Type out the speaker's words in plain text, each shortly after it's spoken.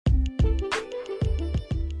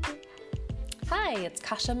Hi, it's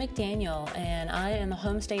Kasha McDaniel, and I am a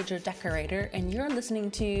home stager decorator, and you're listening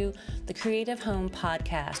to the Creative Home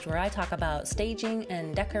Podcast, where I talk about staging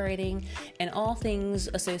and decorating and all things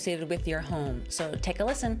associated with your home. So take a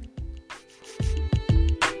listen.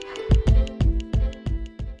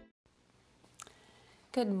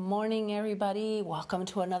 Good morning, everybody. Welcome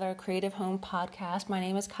to another Creative Home Podcast. My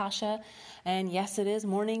name is Kasha, and yes, it is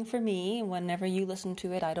morning for me. Whenever you listen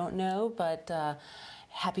to it, I don't know, but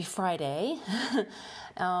happy Friday.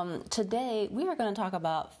 Today, we are going to talk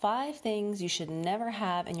about 5 things you should never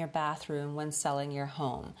have in your bathroom when selling your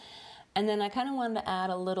home. And then I kind of wanted to add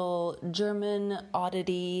a little German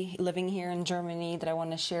oddity living here in Germany that I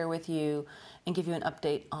want to share with you and give you an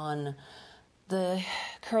update on the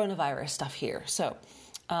coronavirus stuff here. So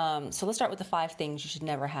let's start with the 5 things you should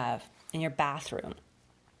never have in your bathroom.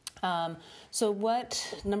 So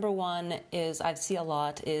what number 1 is I see a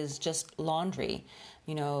lot is just laundry,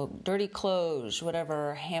 dirty clothes,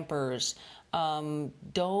 whatever, hampers.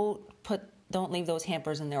 Don't leave those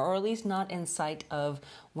hampers in there, or at least not in sight of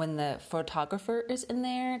when the photographer is in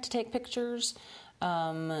there to take pictures.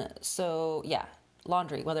 Laundry,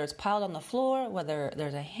 whether it's piled on the floor, whether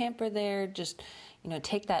there's a hamper there, just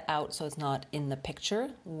take that out so it's not in the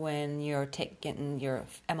picture when you're getting your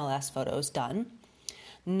MLS photos done.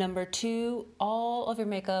 Number 2, all of your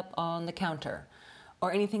makeup on the counter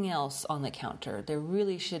or anything else on the counter. There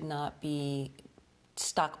really should not be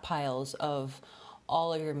stockpiles of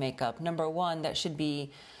all of your makeup. Number 1, that should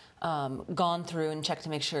be gone through and checked to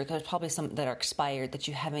make sure, because there's probably some that are expired that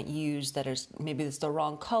you haven't used, that is maybe it's the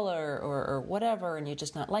wrong color or whatever, and you're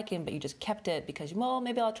just not liking, but you just kept it because,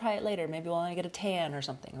 maybe I'll try it later. Maybe when I get a tan or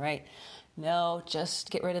something, right? No,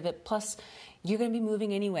 just get rid of it. Plus, you're going to be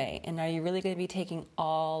moving anyway, and are you really going to be taking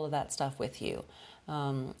all of that stuff with you?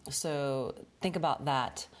 So think about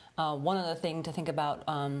that. One other thing to think about,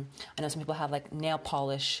 I know some people have like nail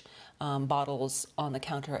polish bottles on the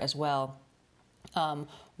counter as well.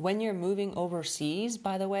 When you're moving overseas,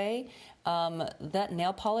 by the way, that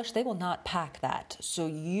nail polish, they will not pack that. So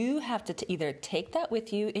you have to either take that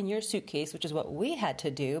with you in your suitcase, which is what we had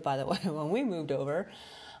to do, by the way, when we moved over,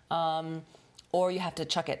 or you have to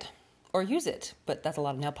chuck it or use it. But that's a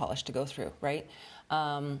lot of nail polish to go through, right?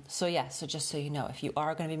 So just so you know, if you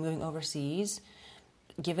are going to be moving overseas,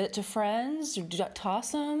 give it to friends,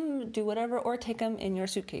 toss them, do whatever, or take them in your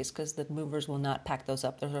suitcase, because the movers will not pack those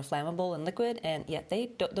up. Those are flammable and liquid, and yet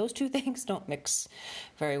those two things don't mix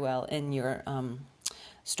very well in your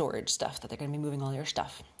storage stuff that they're going to be moving all your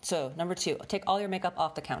stuff. So number 2, take all your makeup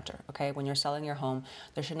off the counter, okay? When you're selling your home,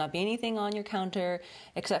 there should not be anything on your counter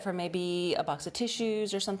except for maybe a box of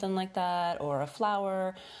tissues or something like that, or a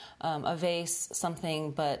flower, a vase,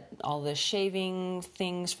 something, but all the shaving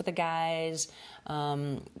things for the guys,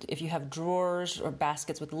 if you have drawers or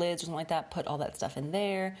baskets with lids or something like that, put all that stuff in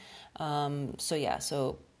there.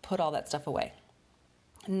 So put all that stuff away.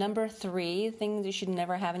 Number 3, things you should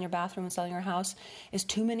never have in your bathroom when selling your house is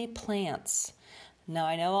too many plants. Now,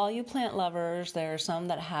 I know all you plant lovers, there are some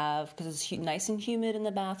that have, because it's nice and humid in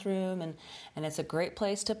the bathroom, and it's a great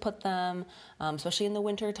place to put them, especially in the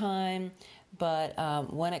winter time. But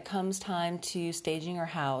when it comes time to staging your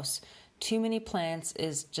house, too many plants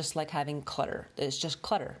is just like having clutter. It's just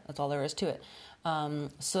clutter. That's all there is to it.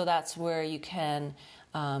 So that's where you can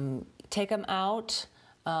take them out,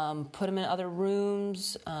 put them in other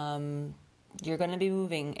rooms. You're going to be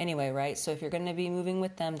moving anyway, right? So if you're going to be moving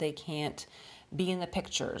with them, they can't be in the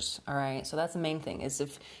pictures, all right? So that's the main thing, is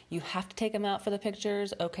if you have to take them out for the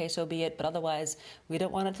pictures, okay, so be it. But otherwise, we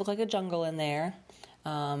don't want it to look like a jungle in there.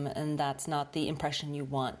 And that's not the impression you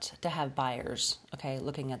want to have buyers, okay,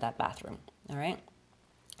 looking at that bathroom, all right?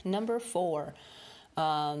 Number 4,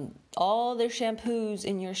 all their shampoos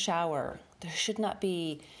in your shower. There should not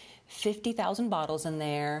be 50,000 bottles in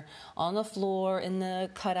there, on the floor, in the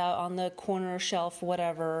cutout, on the corner shelf,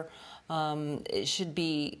 whatever. It should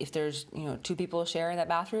be, if there's 2 people sharing that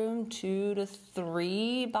bathroom, 2 to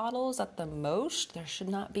 3 bottles at the most. There should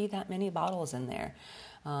not be that many bottles in there.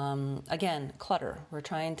 Again, clutter. We're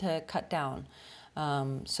trying to cut down.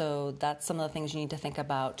 So that's some of the things you need to think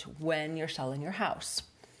about when you're selling your house.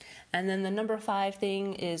 And then the number 5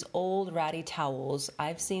 thing is old ratty towels.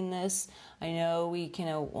 I've seen this. I know we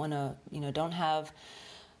want to, don't have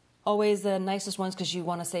always the nicest ones because you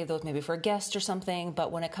want to save those maybe for a guest or something.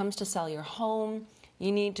 But when it comes to sell your home,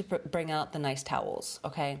 you need to bring out the nice towels,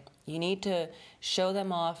 okay? You need to show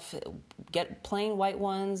them off. Get plain white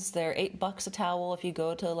ones. They're $8 a towel if you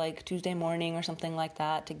go to like Tuesday morning or something like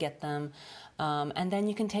that to get them. And then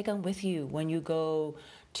you can take them with you when you go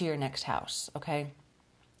to your next house, okay?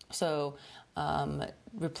 So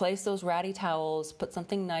Replace those ratty towels, put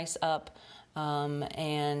something nice up,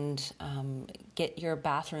 and get your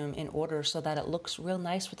bathroom in order so that it looks real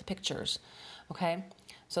nice with the pictures, okay?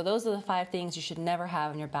 So those are the 5 things you should never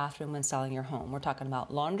have in your bathroom when selling your home. We're talking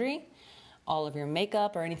about laundry, all of your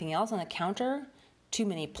makeup or anything else on the counter, too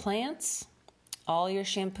many plants, all your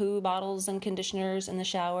shampoo bottles and conditioners in the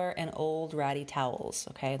shower, and old ratty towels,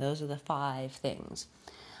 okay? Those are the 5 things.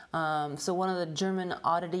 So one of the German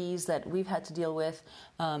oddities that we've had to deal with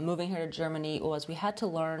moving here to Germany was we had to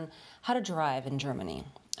learn how to drive in Germany.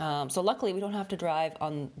 So luckily we don't have to drive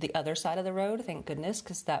on the other side of the road, thank goodness,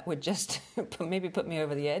 because that would just maybe put me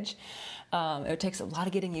over the edge. It takes a lot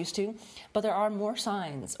of getting used to. But there are more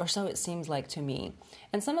signs, or so it seems like to me.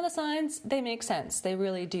 And some of the signs, they make sense. They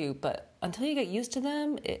really do. But until you get used to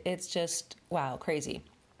them, it's just, wow, crazy.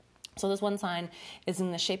 So this one sign is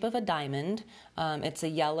in the shape of a diamond. It's a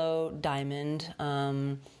yellow diamond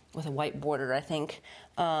with a white border, I think.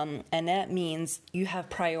 And that means you have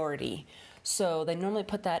priority. So they normally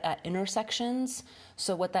put that at intersections.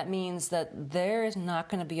 So what that means that there is not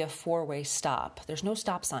going to be a 4-way stop. There's no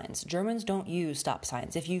stop signs. Germans don't use stop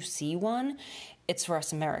signs. If you see one, it's for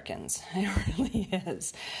us Americans. It really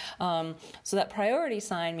is. So that priority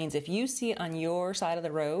sign means if you see it on your side of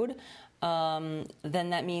the road, then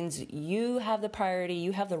that means you have the priority,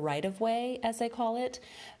 you have the right of way, as they call it,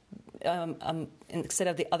 instead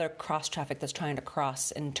of the other cross traffic that's trying to cross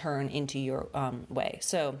and turn into your way.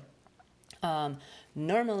 So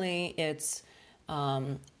normally it's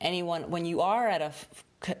anyone, when you are at a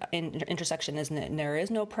intersection and there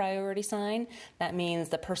is no priority sign, that means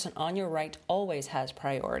the person on your right always has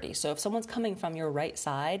priority. So if someone's coming from your right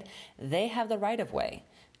side, they have the right of way.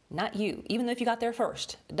 Not you, even if you got there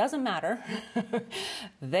first. It doesn't matter.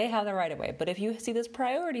 They have the right of way. But if you see this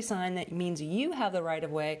priority sign, that means you have the right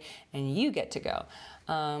of way and you get to go.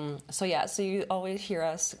 So you always hear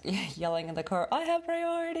us yelling in the car, I have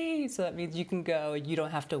priority. So that means you can go. You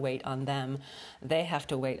don't have to wait on them. They have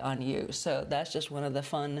to wait on you. So that's just one of the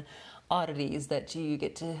fun oddities that you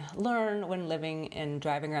get to learn when living and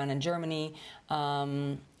driving around in Germany.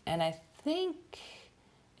 And I think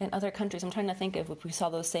in other countries, I'm trying to think if we saw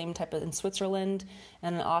those same type of in Switzerland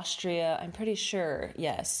and in Austria. I'm pretty sure,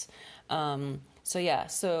 yes.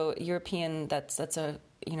 So European, that's a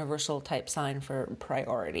universal type sign for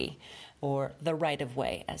priority, or the right of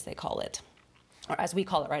way, as they call it, or as we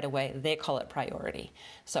call it right of way, they call it priority.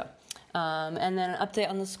 So, and then an update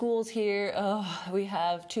on the schools here. We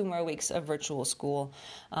have 2 more weeks of virtual school.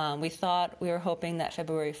 We were hoping that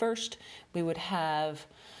February 1st we would have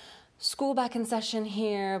school back in session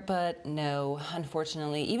here, but no,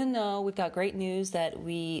 unfortunately, even though we've got great news that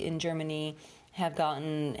we in Germany have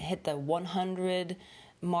hit the 100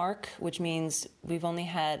 mark, which means we've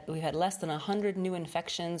had less than 100 new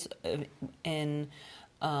infections among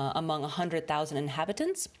 100,000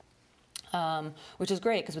 inhabitants, which is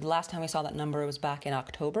great because the last time we saw that number was back in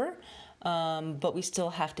October. But we still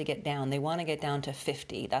have to get down. They want to get down to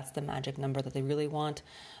 50. That's the magic number that they really want,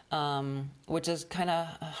 which is kind of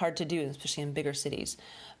hard to do, especially in bigger cities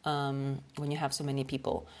when you have so many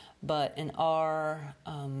people. But in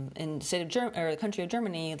in the state of the country of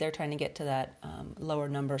Germany, they're trying to get to that lower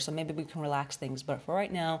number. So maybe we can relax things. But for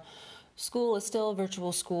right now, school is still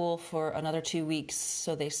virtual school for another 2 weeks,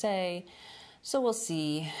 so they say. So we'll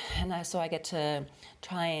see. And so I get to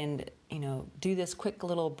try and, do this quick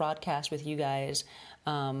little broadcast with you guys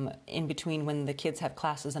in between when the kids have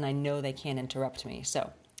classes and I know they can't interrupt me.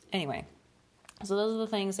 So anyway, so those are the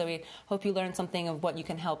things that we hope you learned something of what you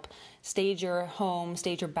can help stage your home,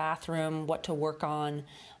 stage your bathroom, what to work on,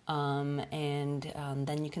 and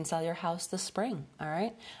then you can sell your house this spring. All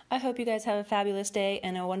right. I hope you guys have a fabulous day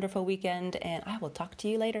and a wonderful weekend, and I will talk to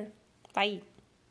you later. Bye.